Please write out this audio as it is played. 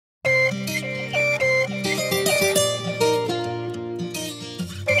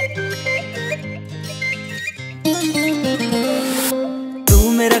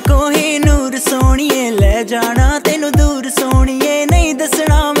जाना तेनू दूर सोनिए, नहीं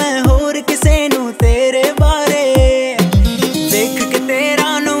दसना मैं होर किसे नू तेरे बारे। देख के तेरा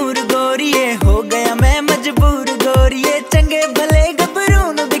नूर गोरिए हो गया मैं मजबूर गोरिए, चंगे भले गबरू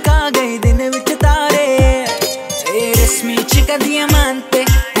नू दिखा गई दिन विच तारे। Eres mi chica diamante,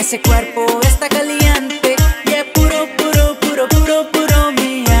 ese cuerpo está caliente, y es puro, puro, puro, puro, puro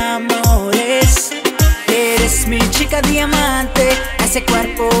mi amores. Eres mi chica diamante, ese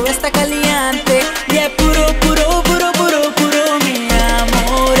cuerpo está caliente, y es puro, puro, puro, puro, puro mi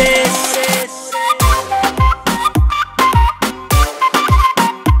amores.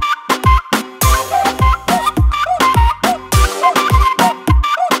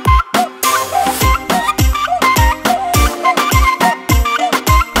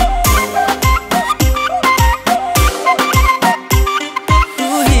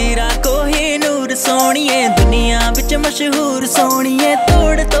 मशहूर सोनिए,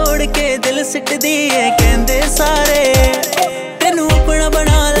 तोड़ तोड़ के दिल seat दिए कहंदे सारे। तेनू अपना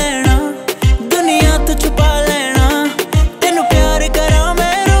बना लेना, दुनिया तो छुपा लेना, तेनू प्यार करा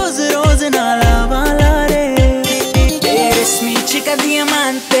मैं रोज रोज ना लावा लारे। Eres mi chica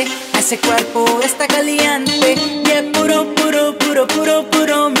diamante, ese cuerpo está caliente, y es puro, puro, puro, puro,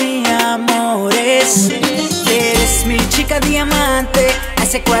 puro mi amores. Eres mi chica diamante,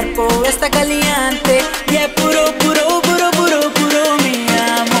 ese cuerpo está caliente, y es puro, puro, puro, puro, puro mi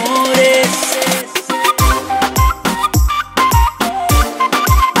amores.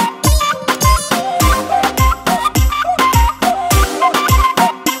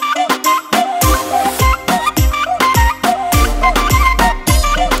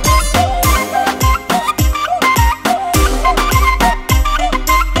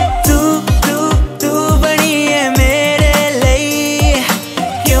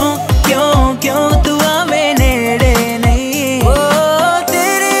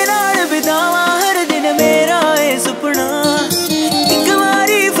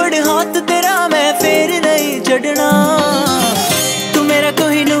 तू मेरा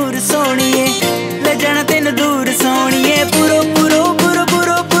कोई नूर सोनिए, ले जाना तेनू दूर सोनिए, पुरो पुरो पुरो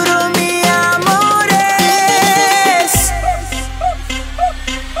पुरो पुरो mi amores,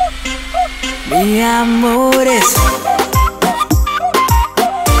 mi amores.